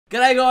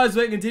G'day guys,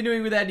 we're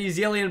continuing with our New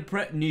Zealand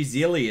Premier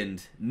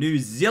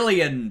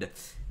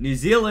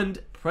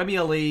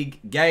League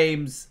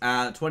games,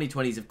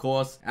 2020s of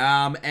course.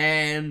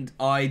 And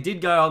I did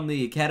go on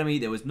the academy.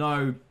 There was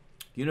no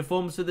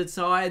uniforms for the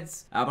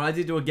sides, but I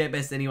did do a get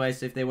best anyway,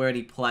 so if there were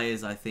any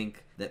players I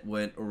think that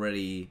weren't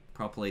already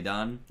properly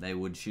done, they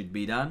should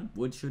be done,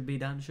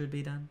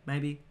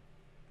 maybe.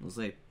 We'll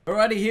see.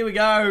 Alrighty, here we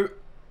go.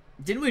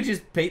 Didn't we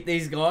just beat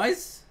these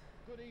guys?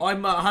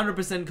 I'm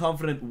 100%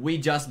 confident we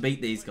just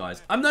beat these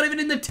guys. I'm not even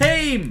in the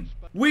team!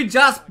 We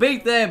just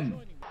beat them!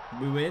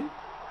 Did we win?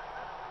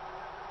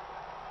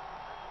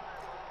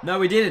 No,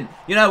 we didn't.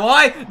 You know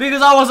why?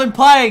 Because I wasn't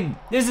playing!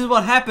 This is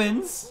what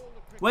happens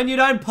when you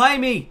don't play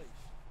me.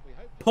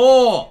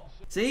 Poor!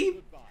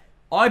 See?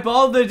 I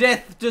bowled to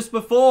death just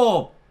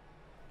before.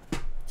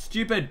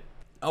 Stupid.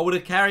 I would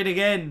have carried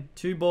again.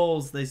 2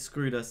 balls, they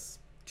screwed us.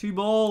 2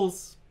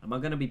 balls. Am I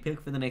going to be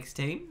picked for the next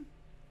team?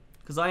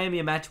 Because I am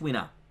your match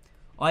winner.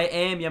 I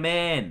am your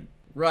man.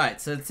 Right,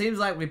 so it seems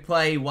like we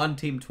play one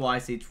team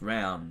twice each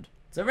round.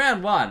 So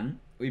round 1,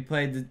 we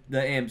played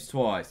the Amps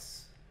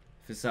twice.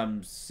 For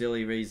some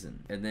silly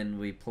reason. And then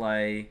we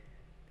play...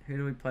 Who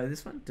do we play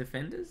this one?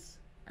 Defenders?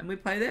 And we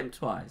play them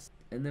twice.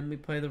 And then we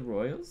play the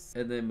Royals.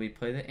 And then we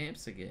play the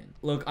Amps again.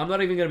 Look, I'm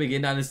not even going to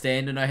begin to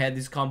understand and know how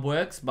this comp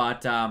works.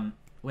 But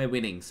we're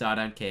winning, so I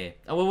don't care.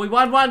 Oh, well, we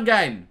won 1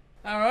 game.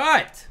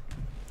 Alright.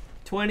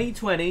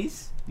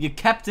 2020s. Your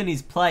captain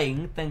is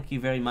playing. Thank you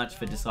very much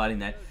for deciding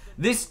that.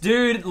 This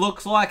dude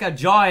looks like a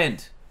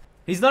giant.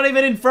 He's not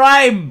even in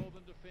frame.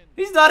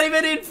 He's not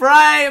even in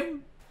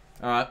frame.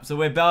 Alright, so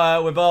we're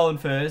bowling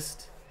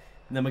first.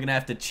 And then we're going to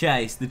have to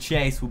chase. The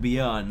chase will be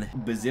on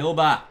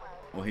Bazilba.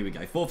 Oh, here we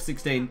go. 4 for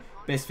 16.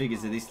 Best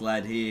figures of this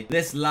lad here.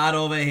 This lad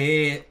over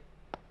here.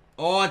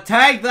 Oh,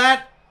 take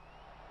that.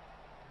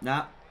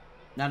 Nah.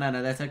 No,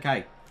 that's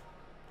okay.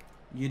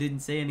 You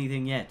didn't see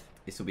anything yet.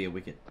 This will be a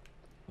wicket.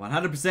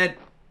 100%.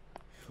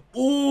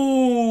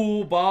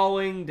 Ooh,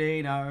 bowling,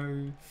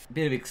 Dino.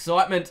 Bit of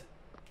excitement.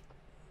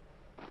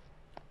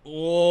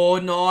 Oh,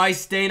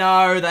 nice,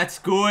 Dino. That's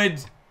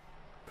good.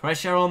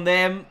 Pressure on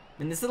them.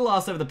 And this is the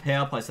last over the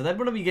power play, so they'd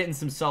want to be getting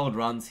some solid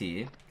runs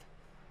here.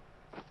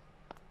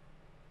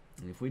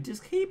 And if we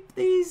just keep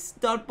these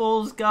dot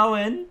balls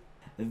going,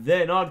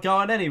 they're not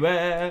going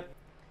anywhere.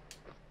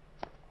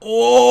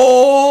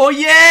 Oh,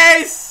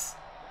 yes!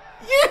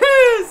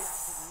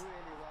 Yes!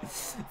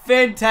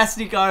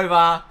 Fantastic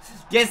over.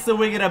 Gets the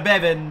wicket of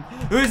Bevan,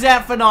 who's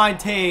out for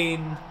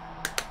 19.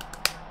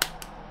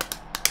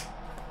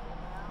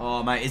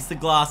 Oh, mate, it's the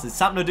glasses.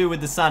 Something to do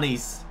with the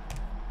sunnies.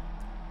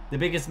 The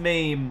biggest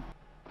meme.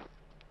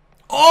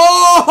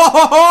 Oh!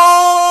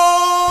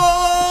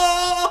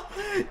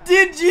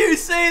 Did you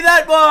see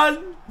that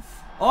one?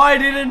 I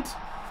didn't.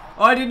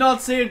 I did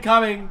not see it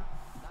coming.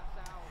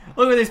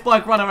 Look at this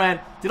bloke run around.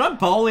 Did I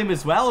bowl him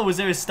as well, or was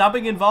there a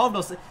stubbing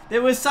involved?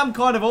 There was some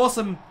kind of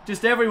awesome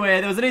just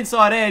everywhere. There was an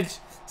inside edge.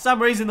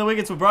 Some reason the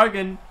wickets were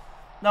broken.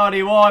 No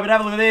idea why, but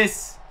have a look at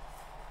this.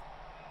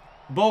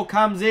 Ball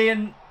comes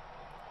in.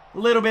 A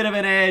little bit of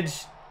an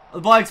edge. The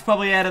bloke's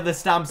probably out of the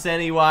stumps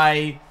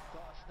anyway.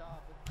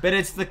 But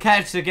it's the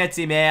catch that gets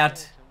him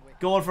out.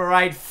 Gone for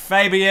 8,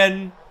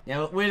 Fabian.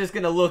 Now, we're just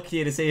going to look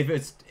here to see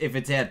if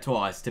it's out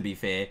twice, to be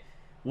fair.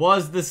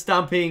 Was the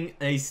stumping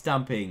a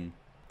stumping?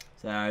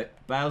 So,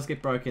 bails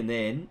get broken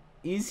then.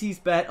 Is his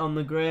bat on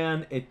the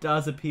ground? It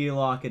does appear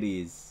like it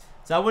is.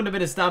 So, it wouldn't have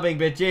been a stumping,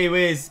 but gee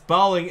whiz,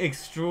 bowling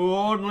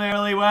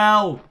extraordinarily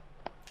well.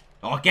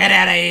 Oh, get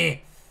out of here.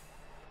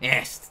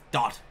 Yes,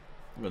 dot.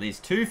 Look at this,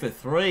 2 for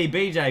 3.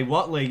 BJ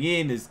Watling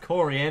in as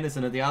Corey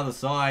Anderson at the other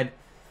side.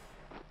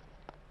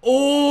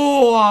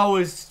 Oh, I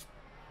was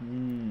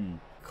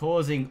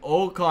causing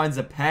all kinds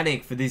of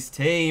panic for this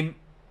team.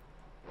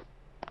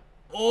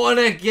 Oh, and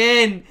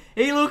again,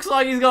 he looks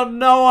like he's got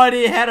no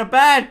idea how to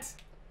bat.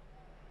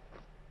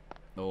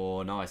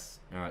 Oh, nice.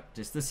 Alright,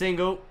 just the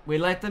single. We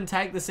let them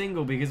take the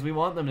single because we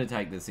want them to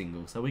take the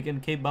single so we can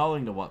keep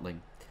bowling to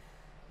Watling.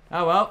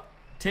 Oh well.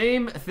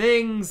 Team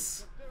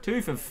things.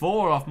 2 for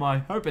 4 off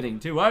my opening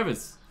 2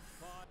 overs.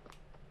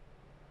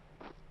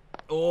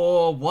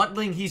 Oh,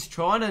 Watling, he's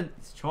trying to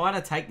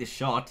take the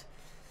shot.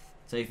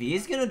 So if he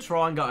is going to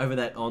try and go over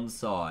that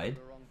onside,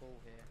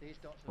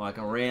 like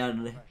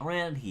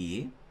around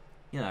here,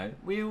 you know,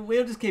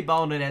 we'll just keep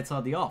bowling it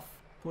outside the off.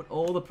 Put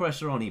all the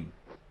pressure on him.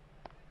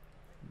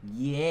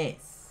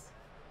 Yes.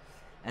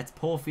 That's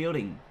poor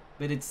fielding,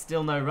 but it's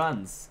still no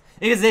runs.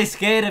 Because they're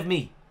scared of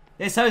me.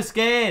 They're so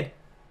scared.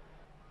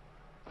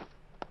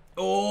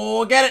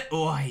 Oh, get it.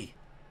 Oi.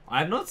 I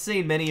have not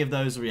seen many of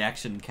those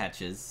reaction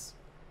catches.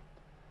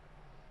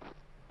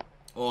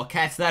 Oh,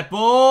 catch that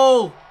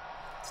ball.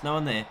 There's no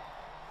one there.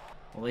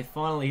 Well, they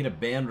finally hit a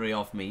boundary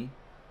off me.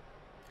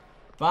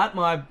 But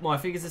my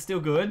figures are still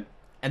good.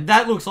 And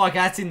that looks like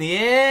that's in the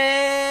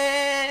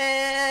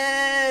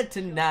air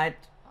tonight,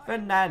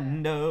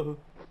 Fernando.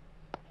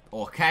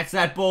 Oh, catch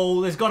that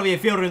ball. There's got to be a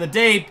fielder in the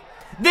deep.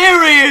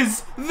 There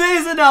is!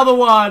 There's another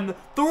one.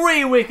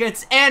 3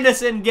 wickets.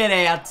 Anderson, get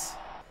out.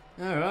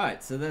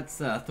 Alright, so that's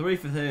 3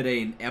 for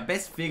 13. Our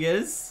best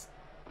figures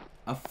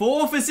A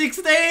 4 for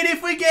 16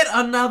 if we get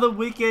another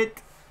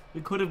wicket.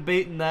 We could have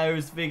beaten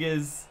those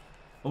figures.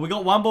 Well, we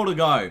got one ball to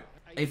go.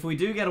 If we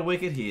do get a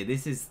wicket here,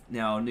 this is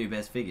now our new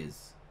best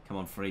figures. Come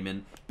on,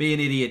 Freeman. Be an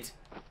idiot.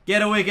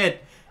 Get a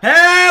wicket.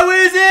 How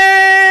is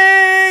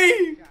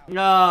he?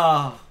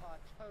 Oh.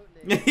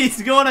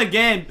 He's gone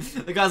again.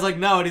 The guy's like,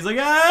 no, and he's like,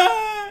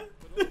 ah.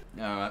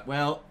 Alright,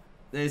 well,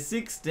 they're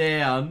 6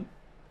 down.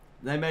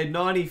 They made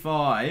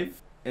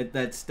 95 at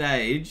that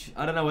stage.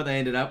 I don't know what they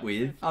ended up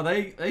with. Oh,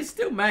 they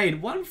still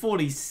made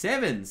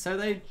 147, so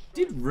they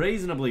did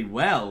reasonably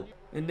well.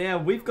 And now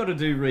we've got to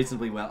do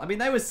reasonably well. I mean,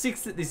 they were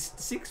 6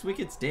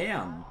 wickets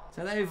down.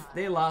 So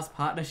their last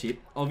partnership,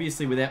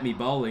 obviously without me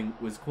bowling,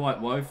 was quite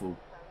woeful.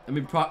 I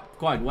mean,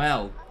 quite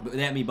well, but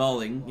without me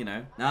bowling, you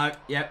know. No,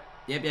 yep.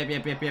 Just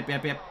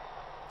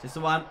the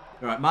one.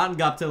 All right, Martin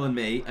Guptill and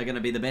me are going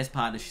to be the best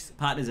partners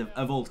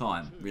of all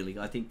time, really.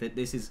 I think that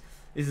this is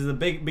the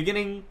big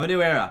beginning of a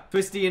new era.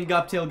 Twisty and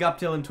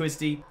Guptill and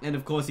Twisty, and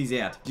of course he's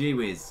out. Gee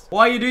whiz.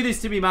 Why you do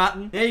this to me,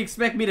 Martin? Now you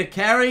expect me to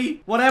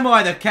carry? What am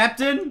I, the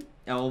captain?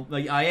 Oh,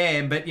 I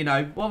am, but you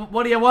know,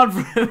 what do you want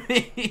from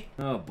me?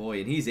 Oh boy,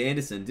 and here's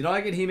Anderson. Did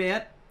I get him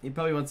out? He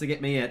probably wants to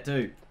get me out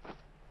too.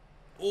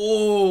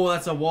 Oh,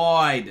 that's a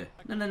wide.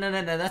 No,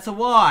 that's a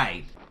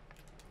wide.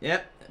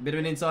 Yep, a bit of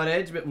an inside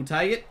edge, but we'll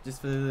take it.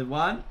 Just for the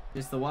one.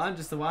 Just the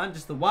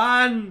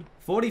one.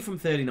 40 from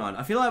 39.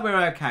 I feel like we're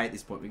okay at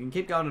this point. We can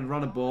keep going and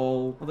run a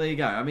ball. Well, there you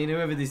go. I mean,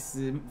 whoever this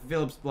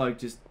Phillips bloke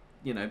just,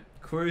 you know,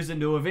 cruising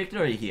to a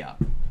victory here.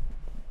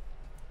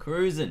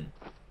 Cruising.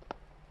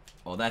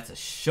 Oh, that's a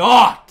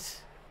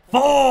shot.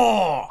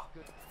 4.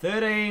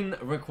 13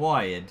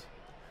 required.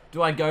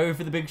 Do I go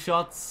for the big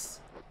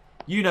shots?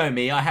 You know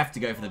me, I have to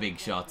go for the big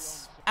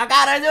shots. I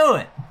gotta do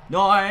it.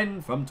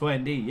 9 from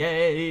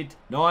 28.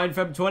 9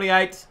 from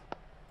 28.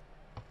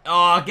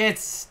 Oh, get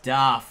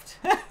stuffed.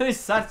 It's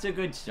such a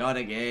good shot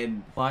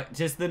again. Like,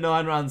 just the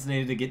 9 runs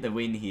needed to get the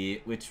win here,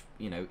 which,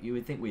 you know, you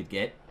would think we'd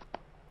get.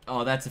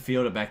 Oh, that's a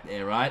fielder back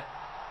there, right?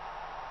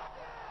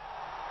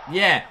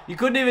 Yeah, you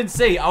couldn't even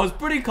see. I was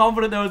pretty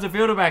confident there was a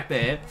fielder back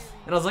there.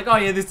 And I was like, oh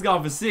yeah, this is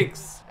going for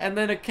 6. And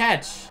then a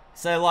catch.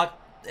 So, like,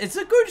 it's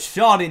a good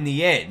shot in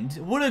the end.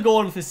 Would have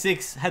gone for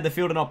 6 had the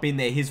fielder not been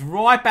there. He's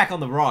right back on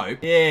the rope.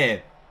 Yeah.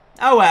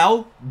 Oh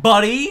well,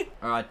 buddy.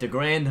 Alright, the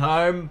grand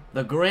home.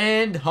 The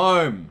grand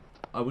home.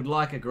 I would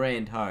like a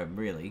grand home,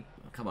 really.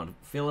 Come on,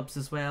 Phillips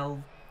as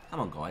well. Come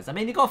on, guys. I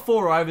mean, you got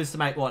 4 overs to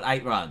make, what,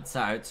 8 runs.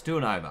 So, it's 2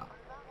 and over.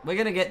 We're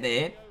going to get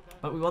there.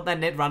 But we want that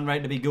net run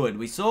rate to be good.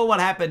 We saw what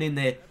happened in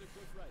the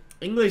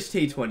English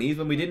T20s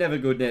when we didn't have a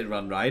good net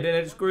run rate. And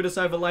it screwed us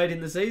over late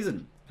in the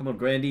season. Come on,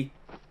 Grandy.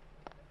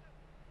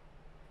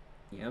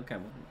 Yeah, okay.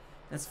 Well,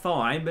 that's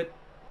fine, but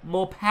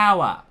more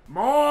power.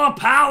 More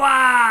power!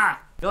 I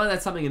feel like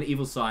that's something an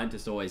evil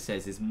scientist always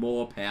says, is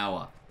more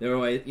power. They're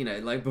always, you know,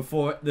 like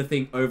before the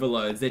thing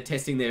overloads, they're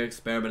testing their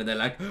experiment and they're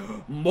like,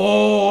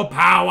 more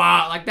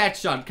power! Like that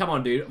shot. Come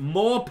on, dude.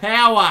 More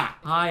power!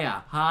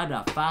 Higher,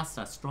 harder,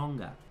 faster,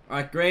 stronger.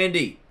 Alright,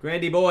 Grandy.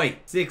 Grandy boy.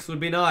 6 would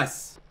be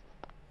nice.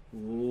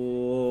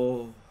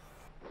 Oh.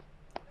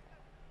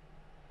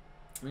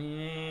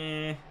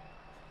 Yeah.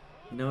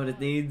 You know what it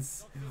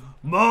needs?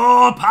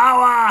 More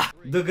power!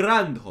 The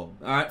grand home.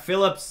 Alright,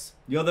 Phillips.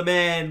 You're the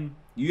man.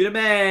 You the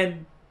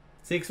man.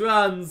 6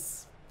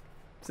 runs.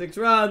 6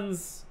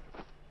 runs.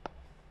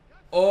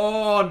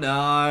 Oh,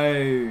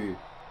 no.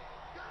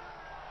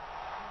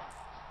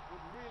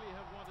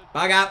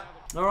 Bug up.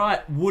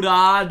 Alright,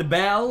 Woodard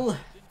Bell.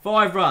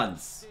 5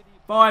 runs.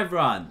 5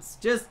 runs.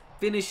 Just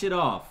finish it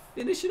off.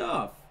 Finish it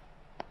off.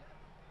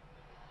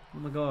 Oh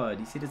my god,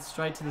 he's hit it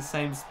straight to the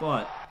same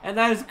spot. And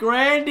that's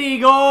Grandy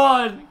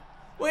gone!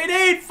 We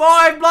need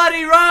 5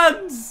 bloody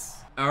runs!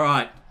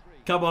 Alright,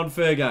 come on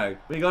Fergo.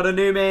 We got a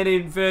new man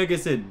in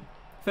Ferguson.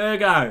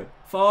 Fergo,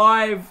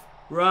 5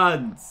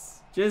 runs.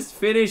 Just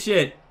finish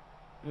it.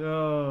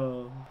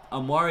 Oh,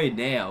 I'm worried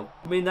now.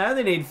 I mean, they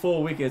only need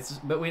 4 wickets,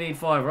 but we need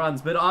 5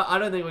 runs. But I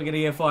don't think we're going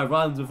to get 5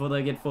 runs before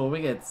they get 4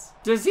 wickets.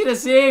 Just hit a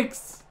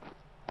 6!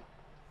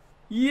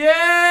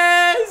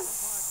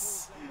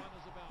 Yes!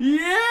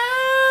 Yes!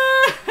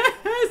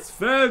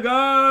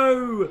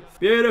 Fergo!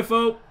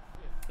 Beautiful.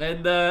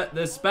 And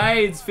the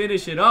Spades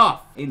finish it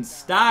off in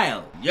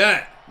style.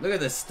 Yeah, look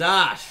at the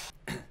stash.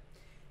 Of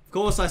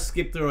course I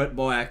skipped through it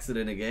by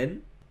accident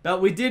again.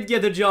 But we did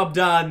get the job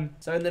done.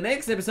 So in the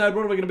next episode,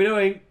 what are we going to be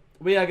doing?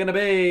 We are going to be...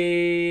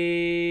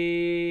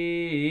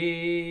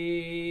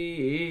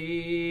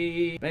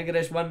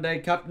 Bangladesh One Day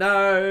Cup.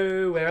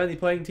 No, we're only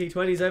playing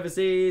T20s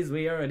overseas.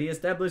 We already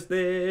established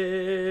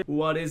this.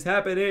 What is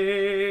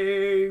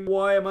happening?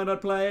 Why am I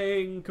not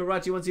playing?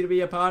 Karachi wants you to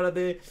be a part of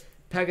the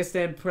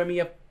Pakistan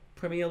Premier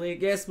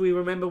League. Yes, we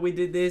remember we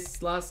did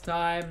this last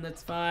time.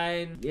 That's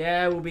fine.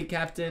 Yeah, we'll be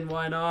captain.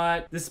 Why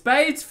not? The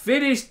Spades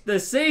finished the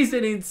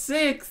season in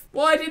 6th.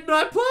 Why didn't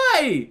I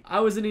play? I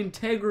was an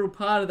integral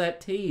part of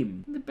that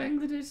team. The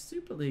Bangladesh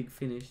Super League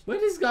finished.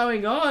 What is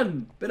going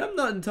on? But I'm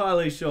not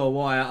entirely sure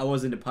why I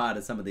wasn't a part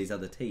of some of these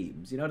other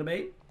teams. You know what I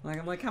mean? Like,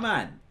 I'm like, come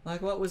on.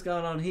 Like, what was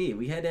going on here?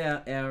 We had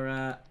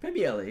our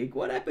Premier League.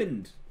 What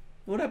happened?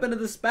 What happened to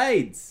the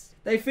spades?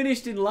 They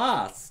finished in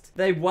last.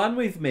 They won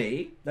with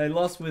me. They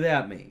lost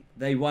without me.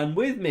 They won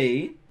with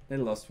me. They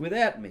lost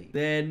without me.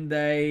 Then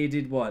they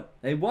did what?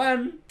 They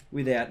won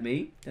without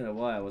me. Don't know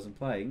why I wasn't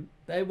playing.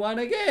 They won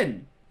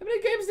again. How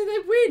many games did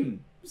they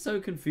win? I'm so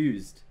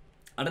confused.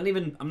 I'm not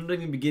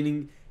even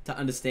beginning to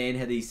understand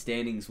how these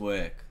standings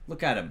work.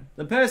 Look at them.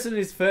 The person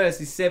who's first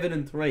is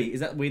 7-3.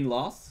 Is that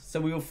win-loss? So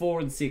we were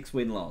 4-6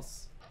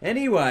 win-loss.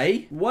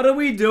 Anyway, what are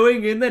we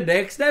doing in the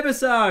next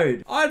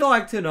episode? I'd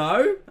like to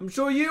know. I'm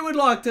sure you would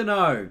like to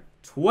know.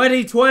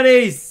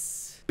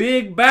 2020s.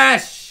 Big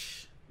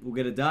bash. We'll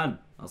get it done.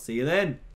 I'll see you then.